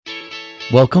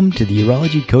Welcome to the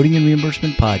Urology Coding and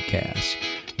Reimbursement Podcast,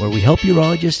 where we help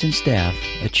urologists and staff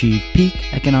achieve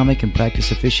peak economic and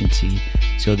practice efficiency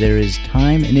so there is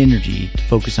time and energy to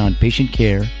focus on patient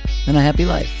care and a happy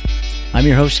life. I'm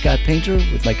your host, Scott Painter,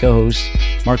 with my co-hosts,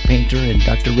 Mark Painter and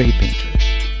Dr. Ray Painter.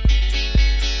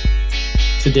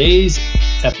 Today's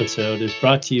episode is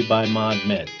brought to you by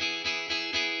ModMed.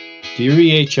 Do your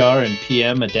EHR and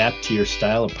PM adapt to your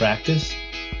style of practice?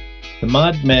 The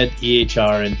ModMed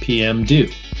EHR and PM do,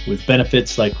 with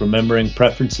benefits like remembering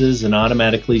preferences and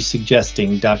automatically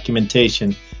suggesting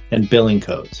documentation and billing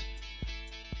codes.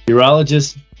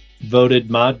 Urologists voted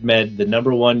ModMed the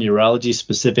 #1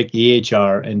 urology-specific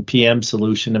EHR and PM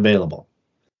solution available.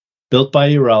 Built by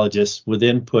urologists with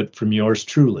input from yours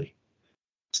truly.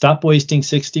 Stop wasting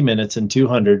 60 minutes and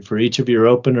 $200 for each of your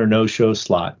open or no-show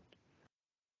slot.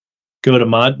 Go to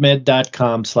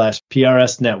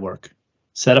modmed.com/PRS network.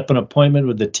 Set up an appointment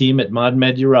with the team at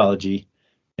ModMed Urology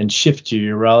and shift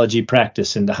your urology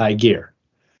practice into high gear.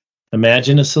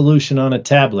 Imagine a solution on a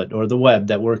tablet or the web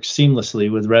that works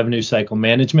seamlessly with revenue cycle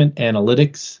management,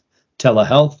 analytics,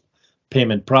 telehealth,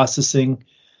 payment processing,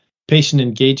 patient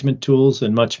engagement tools,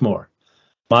 and much more.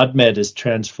 ModMed is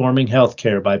transforming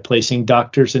healthcare by placing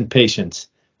doctors and patients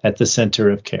at the center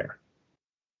of care.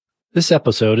 This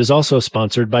episode is also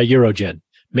sponsored by UroGen,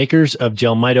 makers of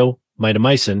Jelmyto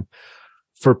mitomycin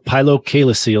for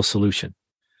pilocalicil solution.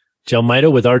 Jelmyto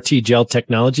with RT gel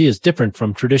technology is different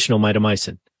from traditional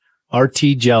mitomycin.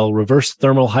 RT gel reverse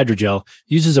thermal hydrogel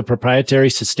uses a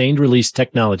proprietary sustained release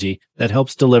technology that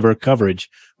helps deliver coverage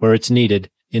where it's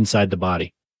needed inside the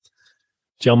body.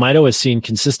 Jelmyto has seen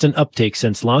consistent uptake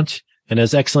since launch and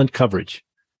has excellent coverage.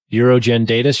 UroGen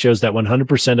data shows that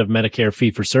 100% of Medicare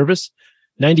fee-for-service,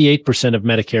 98% of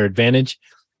Medicare Advantage,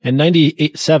 and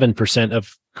 97%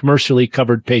 of commercially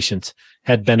covered patients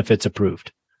had benefits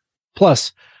approved.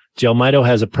 Plus, Jelmyto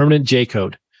has a permanent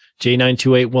J-code.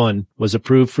 J9281 was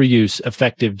approved for use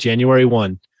effective January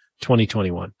 1,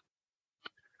 2021.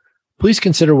 Please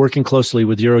consider working closely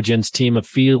with UroGen's team of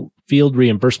field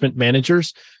reimbursement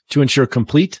managers to ensure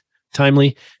complete,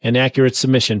 timely, and accurate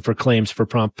submission for claims for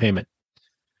prompt payment.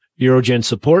 UroGen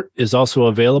support is also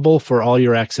available for all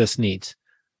your access needs.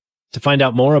 To find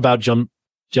out more about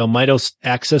Jelmyto's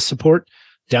access support,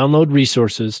 download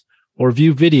resources, or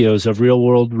view videos of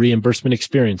real-world reimbursement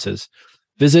experiences,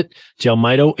 visit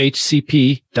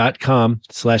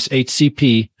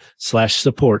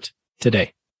jelmytohcp.com/hcp/support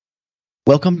today.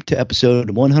 Welcome to episode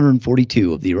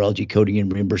 142 of the Urology Coding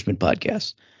and Reimbursement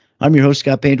Podcast. I'm your host,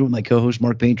 Scott Painter, with my co-host,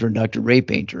 Mark Painter and Dr. Ray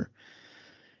Painter.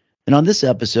 And on this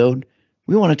episode,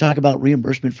 we want to talk about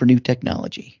reimbursement for new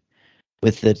technology.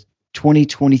 With the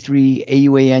 2023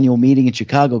 AUA annual meeting in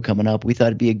Chicago coming up, we thought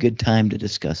it'd be a good time to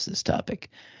discuss this topic.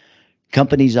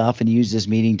 Companies often use this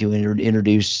meeting to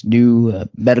introduce new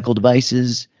medical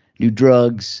devices, new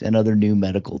drugs, and other new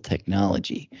medical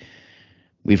technology.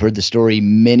 We've heard the story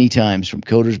many times from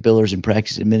coders, billers, and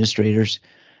practice administrators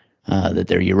that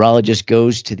their urologist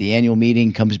goes to the annual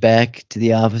meeting, comes back to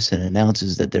the office, and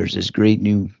announces that there's this great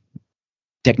new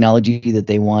technology that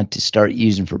they want to start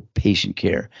using for patient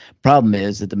care. Problem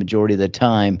is that the majority of the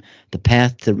time, the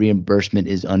path to reimbursement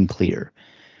is unclear.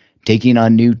 Taking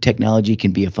on new technology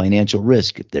can be a financial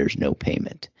risk if there's no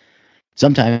payment.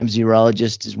 Sometimes the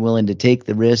urologist is willing to take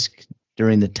the risk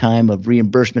during the time of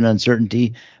reimbursement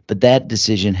uncertainty, but that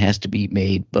decision has to be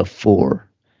made before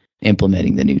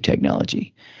implementing the new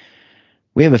technology.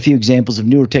 We have a few examples of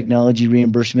newer technology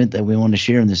reimbursement that we want to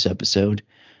share in this episode.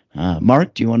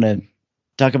 Mark, do you want to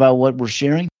talk about what we're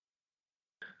sharing?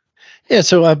 Yeah,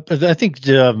 so I think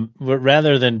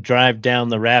rather than drive down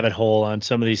the rabbit hole on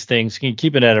some of these things, you can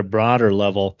keep it at a broader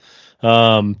level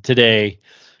today,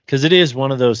 because it is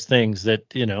one of those things that,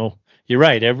 you're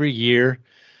right, every year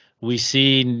we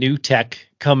see new tech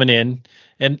coming in,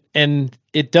 and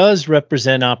it does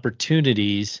represent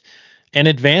opportunities and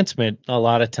advancement a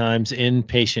lot of times in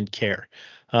patient care.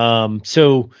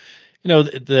 So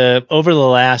over the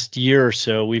last year or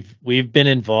so, we've been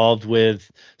involved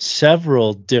with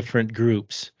several different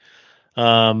groups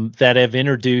that have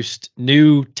introduced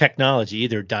new technology,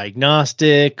 either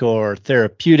diagnostic or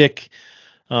therapeutic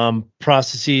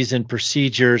processes and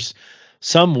procedures,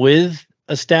 some with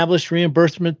established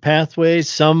reimbursement pathways,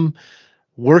 some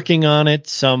working on it,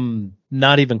 some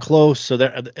not even close. So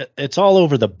it's all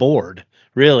over the board,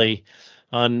 really,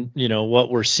 on what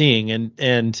we're seeing.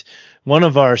 And one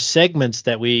of our segments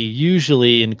that we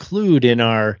usually include in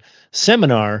our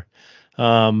seminar,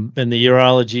 in the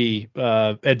Urology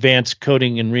Advanced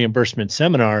Coding and Reimbursement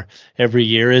Seminar every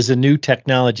year, is a new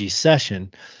technology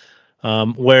session,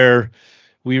 where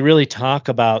we really talk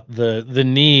about the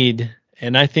need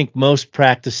and I think most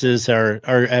practices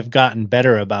have gotten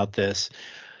better about this.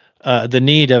 The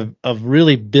need of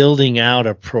really building out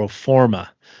a pro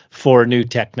forma for new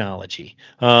technology,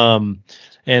 and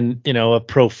a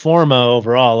pro forma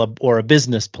overall, or a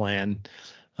business plan,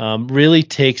 really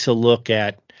takes a look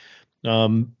at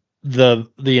the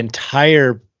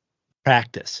entire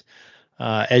practice.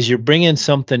 As you're bringing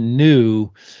something new,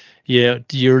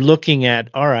 you're looking at,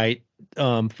 all right,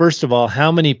 first of all,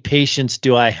 how many patients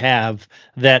do I have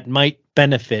that might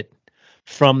benefit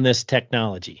from this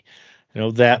technology?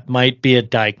 That might be a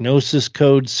diagnosis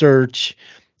code search.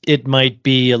 It might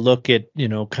be a look at,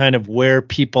 kind of where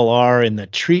people are in the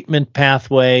treatment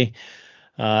pathway.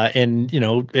 And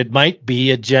it might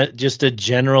be just a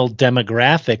general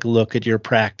demographic look at your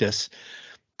practice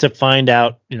to find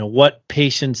out, what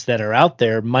patients that are out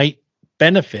there might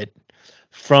benefit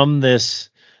from this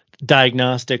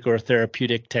diagnostic or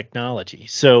therapeutic technology.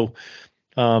 So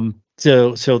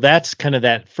that's kind of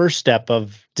that first step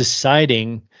of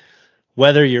deciding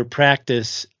whether your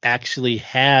practice actually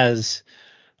has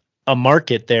a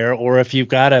market there, or if you've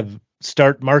got to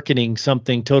start marketing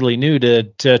something totally new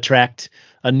to attract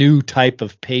a new type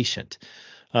of patient.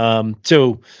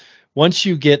 So once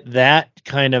you get that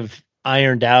kind of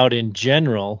ironed out in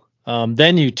general,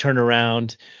 then you turn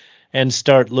around and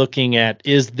start looking at,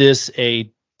 is this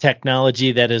a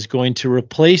technology that is going to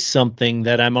replace something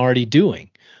that I'm already doing?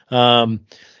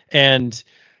 And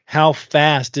how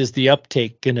fast is the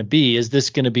uptake going to be? Is this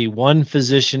going to be one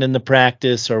physician in the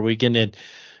practice? Or are we going to,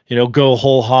 go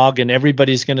whole hog and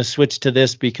everybody's going to switch to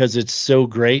this because it's so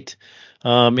great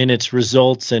in its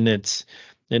results and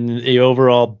the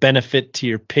overall benefit to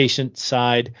your patient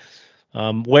side?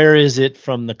 Where is it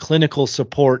from the clinical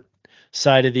support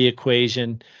side of the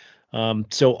equation?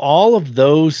 So all of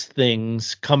those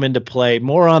things come into play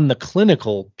more on the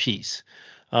clinical piece.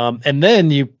 And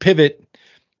then you pivot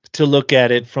to look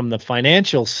at it from the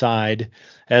financial side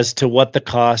as to what the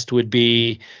cost would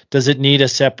be. Does it need a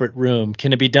separate room?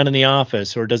 Can it be done in the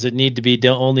office, or does it need to be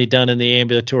only done in the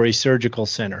ambulatory surgical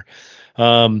center?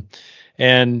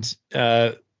 And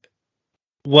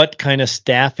what kind of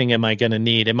staffing am I going to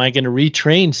need? Am I going to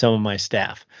retrain some of my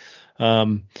staff?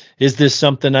 Is this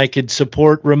something I could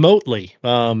support remotely?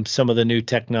 Some of the new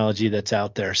technology that's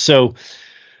out there. So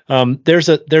there's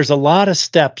a lot of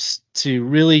steps to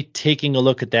really taking a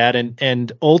look at that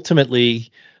and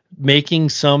ultimately making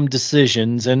some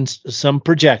decisions and some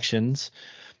projections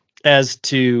as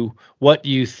to what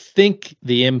you think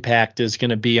the impact is going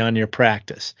to be on your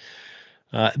practice.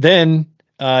 Then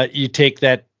you take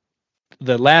the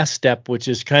last step, which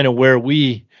is kind of where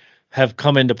we have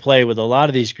come into play with a lot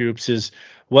of these groups, is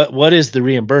what is the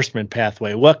reimbursement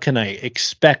pathway? What can I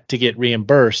expect to get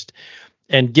reimbursed?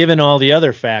 And given all the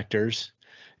other factors,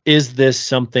 is this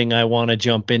something I want to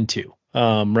jump into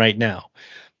right now?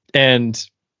 And,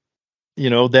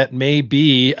 that may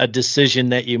be a decision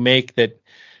that you make that,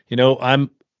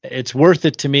 it's worth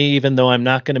it to me, even though I'm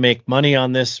not going to make money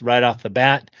on this right off the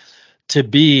bat, to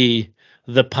be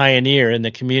the pioneer in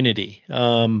the community,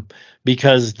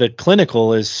 because the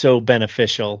clinical is so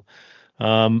beneficial.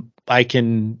 I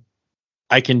can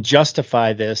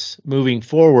justify this moving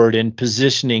forward and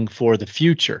positioning for the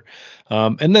future.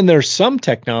 And then there's some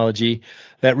technology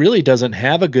that really doesn't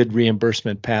have a good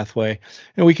reimbursement pathway.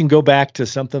 And we can go back to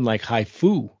something like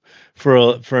HIFU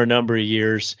for a number of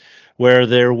years, where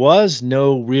there was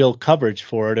no real coverage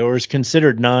for it, or was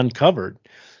considered non-covered.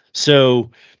 So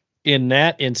in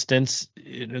that instance,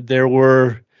 there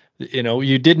were,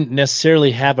 you didn't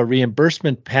necessarily have a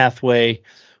reimbursement pathway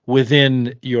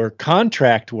within your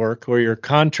contract work or your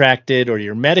contracted or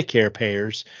your Medicare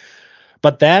payers,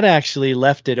 but that actually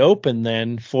left it open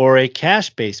then for a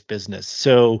cash-based business.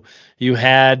 So you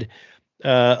had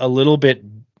a little bit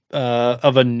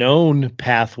of a known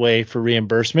pathway for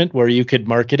reimbursement where you could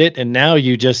market it, and now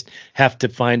you just have to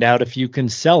find out if you can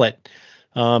sell it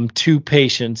to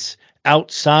patients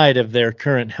outside of their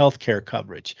current healthcare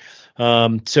coverage.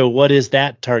 So what is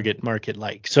that target market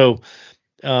like? So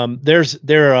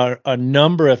there are a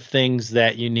number of things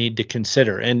that you need to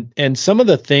consider, and some of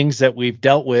the things that we've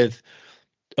dealt with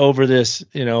over this,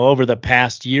 over the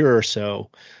past year or so,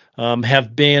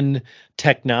 have been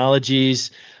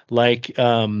technologies like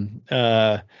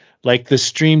the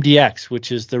StreamDX,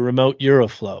 which is the remote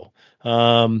Euroflow.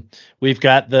 We've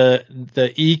got the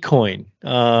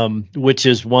eCoin, which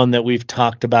is one that we've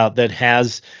talked about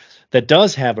that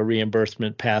does have a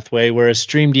reimbursement pathway, whereas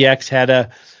StreamDX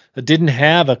didn't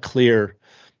have a clear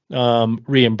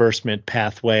reimbursement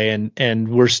pathway, and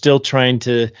we're still trying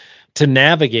to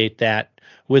navigate that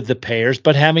with the payers,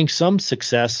 but having some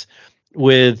success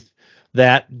with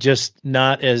that just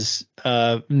not as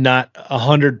not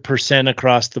 100%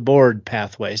 across the board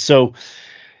pathway. So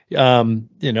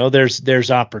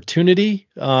there's opportunity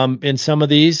in some of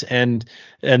these, and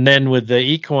then with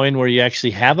the eCoin where you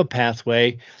actually have a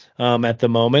pathway at the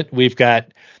moment, we've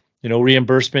got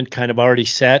reimbursement kind of already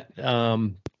set,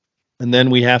 and then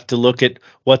we have to look at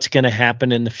what's going to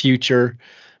happen in the future.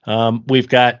 We've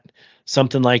got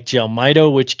something like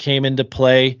Jelmyto, which came into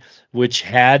play, which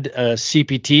had a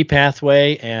CPT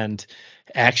pathway and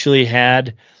actually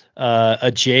had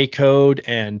a J code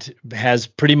and has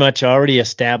pretty much already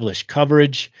established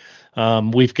coverage.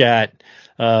 We've got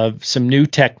some new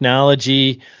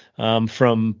technology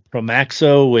from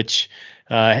Axo, which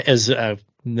is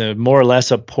more or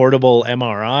less a portable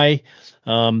MRI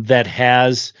that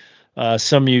has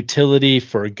some utility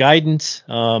for guidance,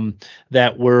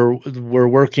 that we're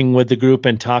working with the group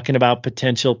and talking about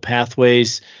potential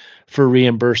pathways for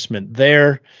reimbursement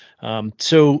there.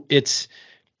 So it's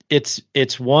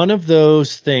one of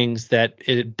those things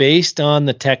that based on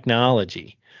the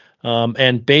technology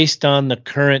and based on the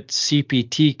current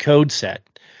CPT code set,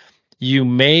 you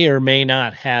may or may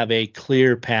not have a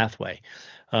clear pathway.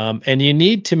 And you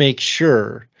need to make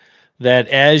sure that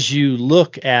as you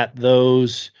look at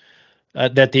those,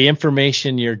 that the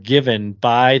information you're given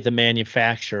by the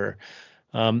manufacturer,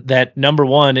 that number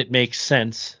one, it makes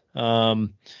sense. And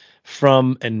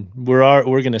we're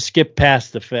going to skip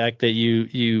past the fact that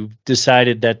you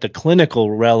decided that the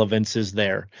clinical relevance is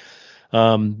there.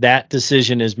 That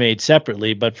decision is made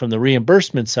separately, but from the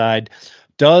reimbursement side,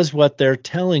 does what they're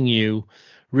telling you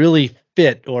really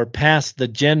fit or pass the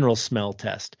general smell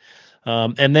test?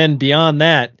 And then beyond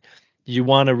that, you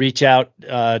want to reach out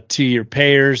to your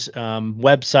payers'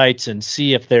 websites and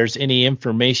see if there's any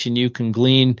information you can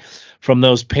glean from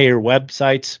those payer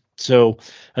websites. So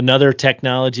another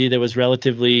technology that was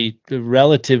relatively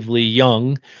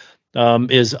young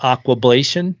is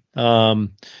aquablation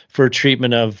for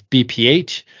treatment of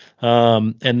BPH.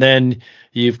 And then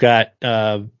you've got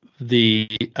the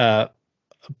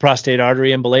prostate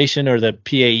artery embolation, or the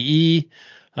PAE,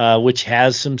 which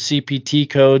has some CPT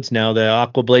codes. Now, the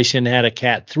aquablation had a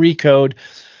Cat 3 code,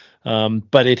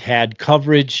 but it had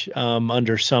coverage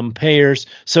under some payers.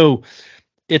 So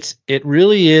it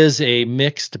really is a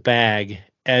mixed bag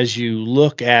as you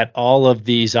look at all of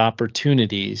these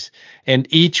opportunities, and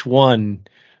each one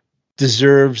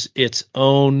deserves its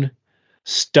own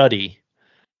study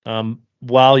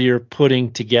while you're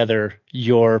putting together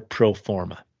your pro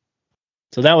forma.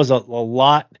 So that was a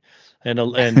lot and a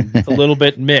little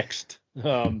bit mixed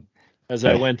as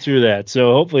I went through that.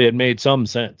 So hopefully it made some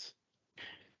sense.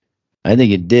 I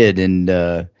think it did, and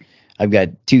I've got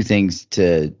two things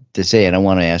to say, and I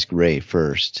want to ask Ray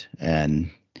first. And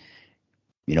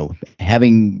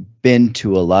having been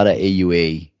to a lot of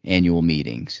AUA annual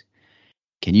meetings,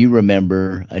 can you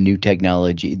remember a new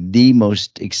technology, the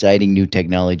most exciting new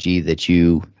technology that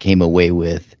you came away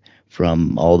with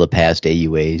from all the past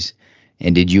AUAs?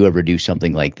 And did you ever do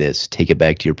something like this, take it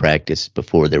back to your practice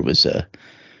before there was a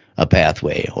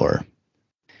pathway? Or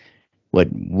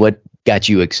what got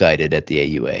you excited at the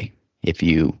AUA, if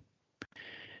you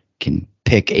can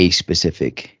pick a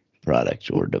specific product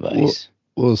or device?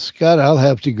 Well, Scott, I'll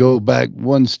have to go back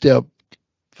one step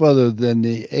further than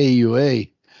the AUA.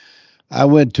 I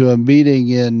went to a meeting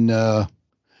in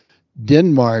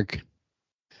Denmark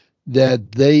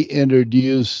that they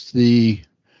introduced the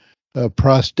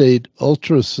prostate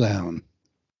ultrasound,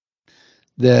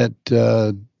 that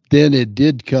then it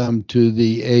did come to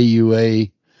the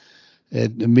AUA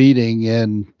at the meeting.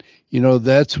 And,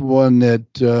 that's one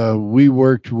that we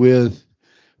worked with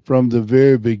from the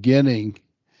very beginning.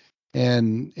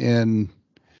 And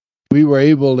we were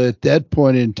able at that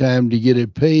point in time to get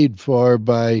it paid for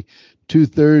by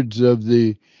 2/3 of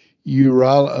the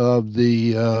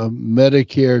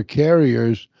Medicare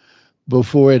carriers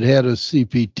before it had a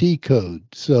CPT code.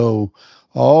 So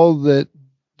all that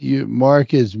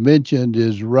Mark has mentioned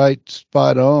is right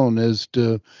spot on as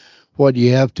to what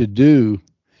you have to do.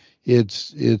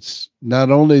 It's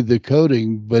not only the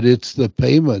coding, but it's the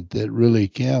payment that really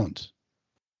counts.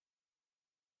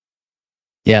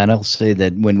 Yeah, and I'll say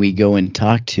that when we go and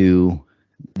talk to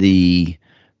the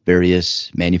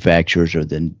various manufacturers or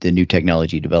the new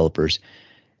technology developers,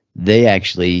 they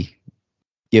actually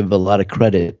give a lot of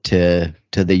credit to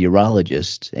the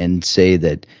urologists and say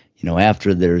that,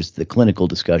 after there's the clinical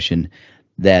discussion,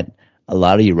 that a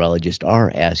lot of urologists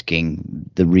are asking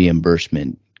the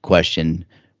reimbursement question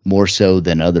more so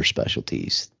than other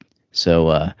specialties.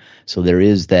 So there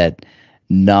is that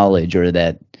knowledge, or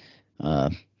that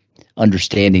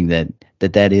understanding that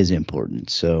is important.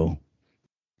 So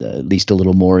at least a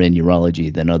little more in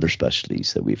urology than other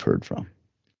specialties that we've heard from.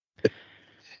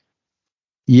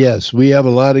 Yes, we have a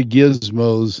lot of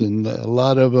gizmos, and a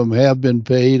lot of them have been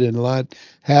paid and a lot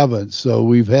haven't. So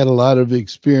we've had a lot of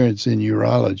experience in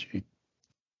urology.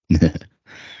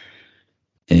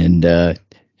 and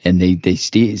they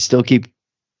still keep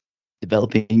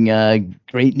developing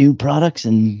great new products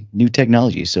and new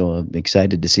technology. So I'm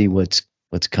excited to see what's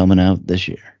coming out this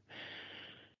year.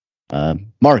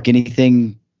 Mark,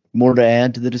 anything more to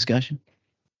add to the discussion?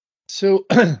 So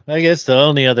I guess the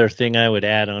only other thing I would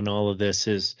add on all of this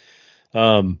is,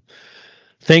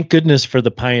 thank goodness for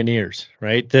the pioneers,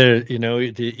 right?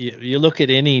 You look at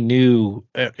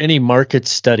any market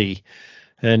study,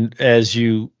 and as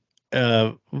you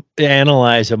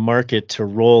analyze a market to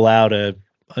roll out a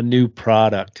new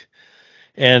product,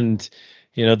 and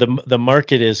the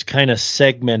market is kind of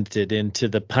segmented into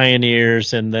the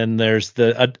pioneers, and then there's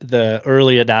the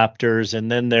early adopters, and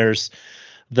then there's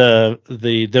the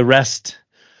rest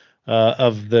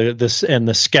of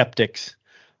the skeptics,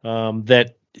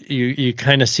 that you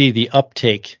kind of see the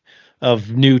uptake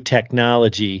of new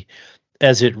technology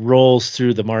as it rolls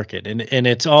through the market, and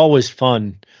it's always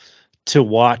fun to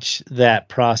watch that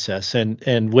process,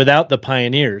 and without the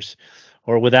pioneers,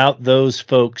 or without those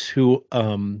folks who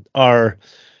are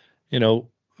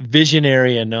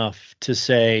visionary enough to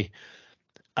say,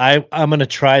 I'm going to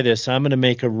try this, I'm going to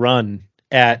make a run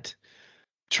at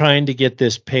trying to get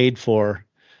this paid for,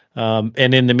 and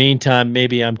in the meantime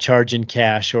maybe I'm charging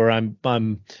cash, or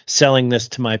I'm selling this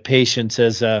to my patients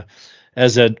as a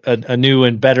new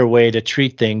and better way to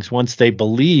treat things once they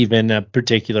believe in a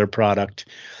particular product.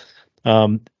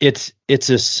 It's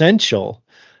essential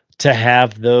to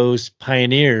have those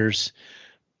pioneers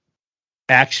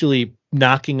actually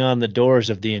knocking on the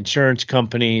doors of the insurance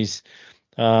companies,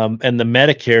 and the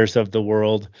Medicares of the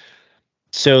world,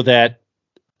 so that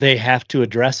they have to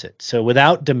address it. So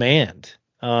without demand,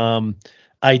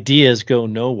 ideas go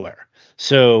nowhere.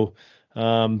 So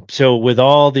with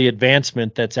all the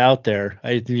advancement that's out there,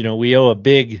 we owe a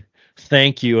big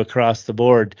thank you across the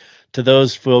board to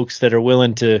those folks that are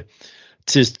willing to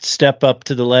step up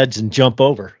to the ledge and jump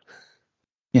over.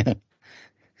 Yeah.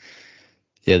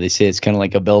 Yeah, they say it's kind of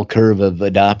like a bell curve of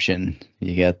adoption.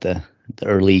 You got the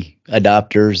early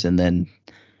adopters, and then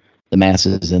the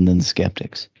masses, and then the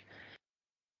skeptics.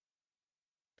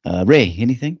 Ray,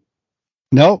 anything?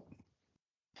 No.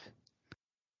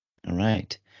 All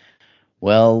right.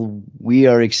 Well, we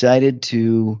are excited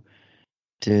to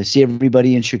see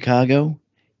everybody in Chicago.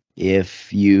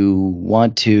 If you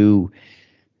want to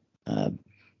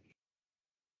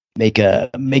make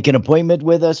an appointment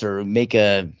with us, or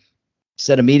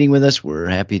set a meeting with us, we're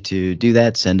happy to do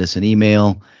that. Send us an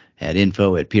email at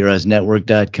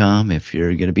info@prosnetwork.com. If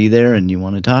you're going to be there and you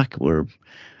want to talk,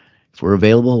 if we're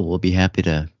available, we'll be happy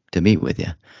to meet with you.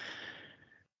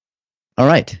 All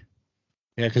right.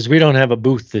 Yeah, because we don't have a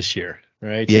booth this year,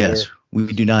 right? Yes,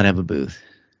 we do not have a booth.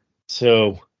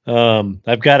 So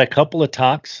I've got a couple of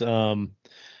talks. I'm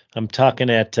talking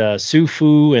at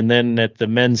SUFU, and then at the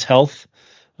Men's Health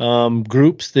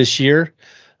groups this year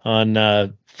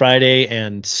on Friday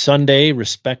and Sunday,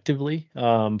 respectively,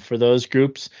 for those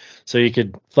groups. So you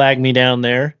could flag me down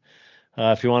there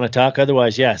if you want to talk.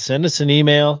 Otherwise, yeah, send us an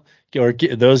email, or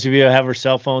those of you who have our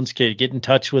cell phones, get in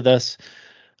touch with us.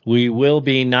 We will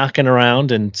be knocking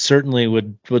around, and certainly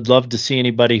would love to see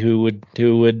anybody who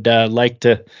would like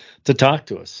to talk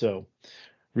to us. So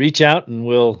reach out, and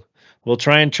we'll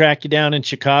try and track you down in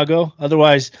Chicago.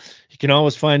 Otherwise, you can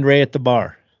always find Ray at the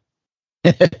bar.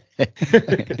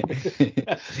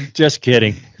 Just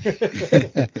kidding.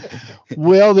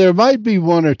 Well, there might be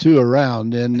one or two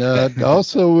around, and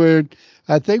also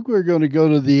I think we're going to go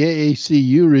to the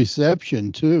AACU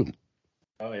reception too.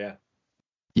 Oh yeah.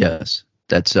 Yes,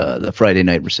 that's the Friday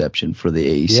night reception for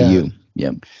the AACU.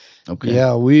 Yeah. Okay.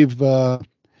 Yeah, we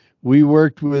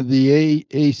worked with the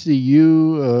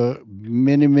AACU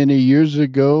many years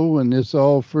ago when this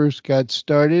all first got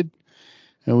started.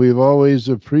 And we've always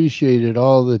appreciated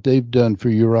all that they've done for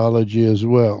urology as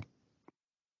well.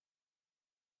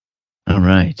 All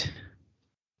right.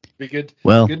 Be good.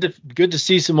 Well, good to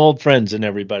see some old friends and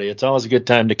everybody. It's always a good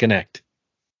time to connect.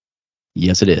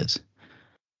 Yes, it is.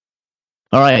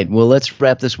 All right. Well, let's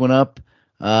wrap this one up.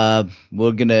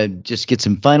 We're gonna just get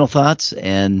some final thoughts,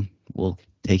 and we'll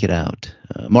take it out.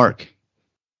 Mark.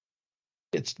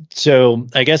 So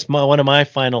I guess one of my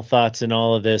final thoughts in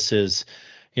all of this is,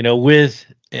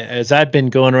 as I've been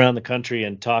going around the country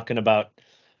and talking about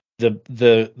the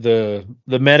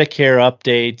Medicare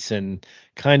updates and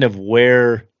kind of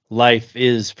where life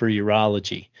is for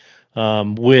urology,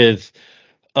 with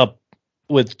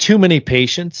with too many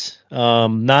patients,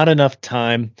 not enough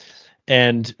time,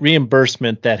 and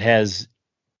reimbursement that has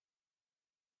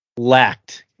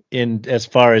lacked in as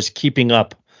far as keeping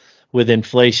up with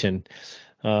inflation.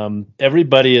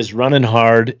 Everybody is running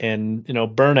hard, and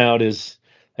burnout is,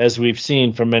 as we've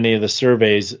seen from many of the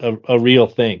surveys, a real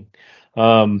thing.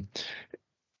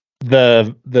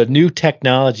 The new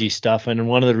technology stuff, and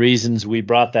one of the reasons we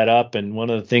brought that up, and one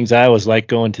of the things I always like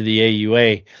going to the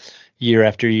AUA year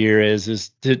after year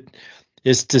is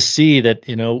to see that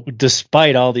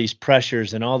despite all these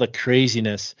pressures and all the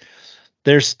craziness,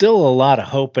 there's still a lot of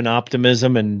hope and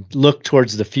optimism and look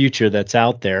towards the future that's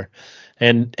out there.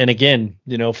 And again,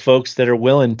 folks that are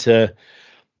willing to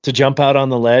jump out on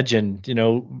the ledge and,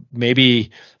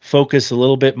 maybe focus a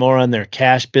little bit more on their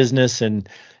cash business and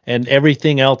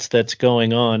everything else that's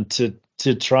going on to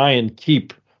try and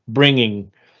keep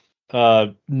bringing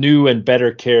new and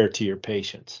better care to your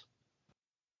patients.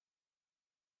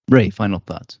 Ray, final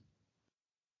thoughts.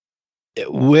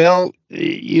 Well,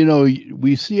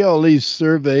 we see all these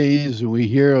surveys and we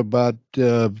hear about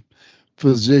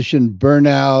physician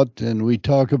burnout, and we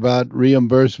talk about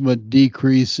reimbursement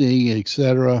decreasing,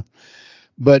 etc.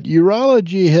 But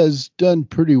urology has done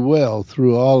pretty well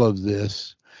through all of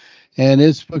this. And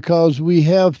it's because we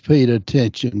have paid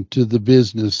attention to the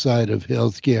business side of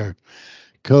healthcare,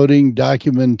 coding,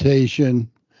 documentation,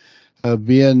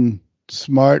 being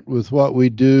smart with what we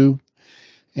do.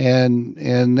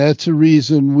 And that's a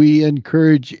reason we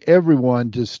encourage everyone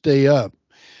to stay up.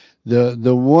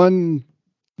 The one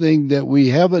thing that we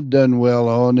haven't done well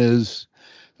on is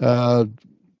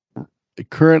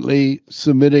currently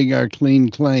submitting our clean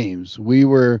claims. We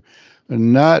were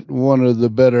not one of the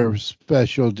better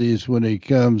specialties when it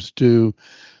comes to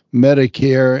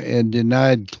Medicare and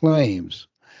denied claims.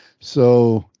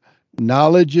 So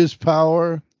knowledge is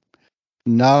power.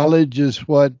 Knowledge is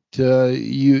what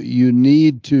you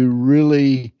need to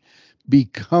really be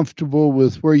comfortable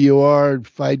with where you are,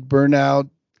 fight burnout,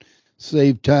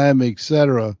 save time,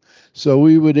 etc. So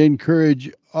we would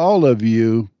encourage all of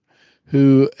you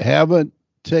who haven't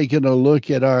taken a look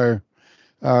at our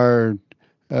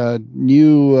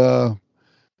new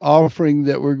offering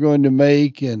that we're going to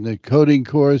make and the coding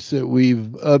course that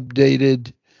we've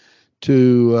updated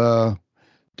to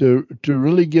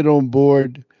really get on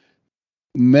board,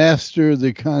 master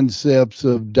the concepts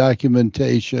of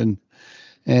documentation,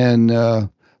 and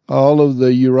all of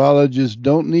the urologists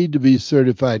don't need to be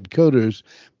certified coders,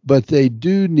 but they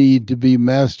do need to be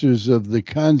masters of the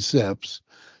concepts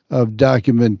of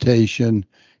documentation,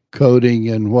 coding,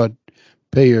 and what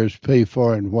payers pay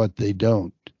for and what they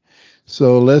don't.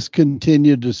 So let's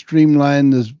continue to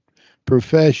streamline this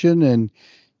profession and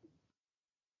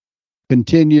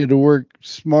continue to work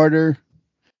smarter,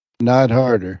 not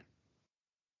harder.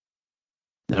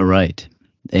 All right.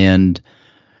 And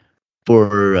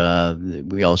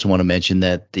we also want to mention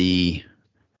that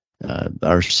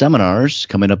our seminars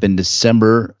coming up in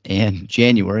December and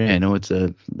January. I know it's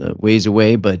a ways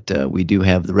away, but we do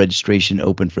have the registration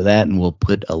open for that, and we'll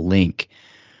put a link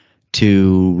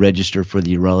to register for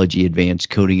the Urology Advanced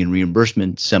Coding and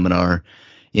Reimbursement Seminar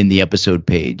in the episode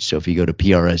page. So if you go to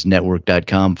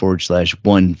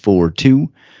prsnetwork.com/142,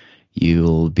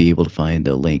 you'll be able to find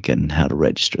the link and how to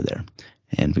register there.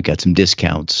 And we got some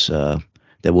discounts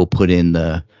that we'll put in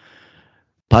the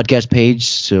podcast page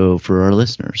so for our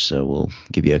listeners. So we'll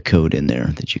give you a code in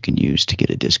there that you can use to get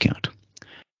a discount.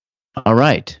 All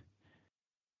right.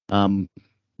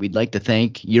 We'd like to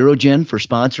thank UroGen for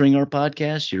sponsoring our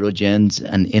podcast. UroGen's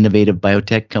an innovative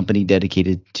biotech company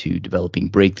dedicated to developing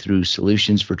breakthrough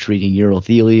solutions for treating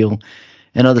urothelial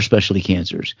and other specialty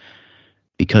cancers,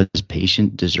 because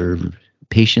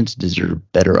patients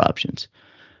deserve better options.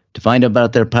 To find out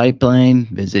about their pipeline,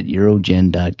 visit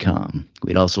urogen.com.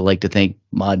 We'd also like to thank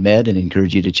ModMed and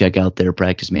encourage you to check out their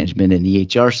practice management and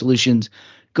EHR solutions.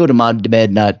 Go to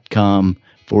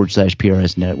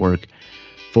modmed.com/PRS Network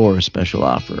for a special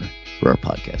offer for our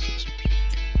podcast listeners.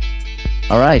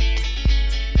 All right.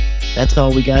 That's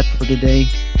all we got for today.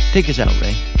 Take us out,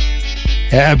 Ray.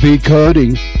 Happy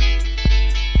coding.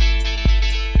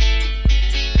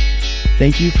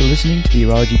 Thank you for listening to the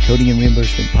Urology Coding and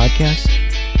Reimbursement Podcast,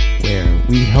 where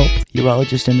we help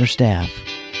urologists and their staff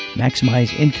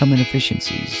maximize income and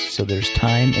efficiencies so there's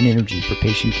time and energy for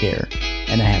patient care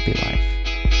and a happy life.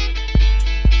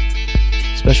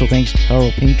 Special thanks to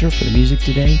Carl Painter for the music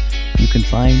today. You can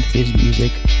find his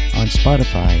music on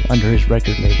Spotify under his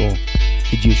record label,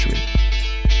 The Juicery.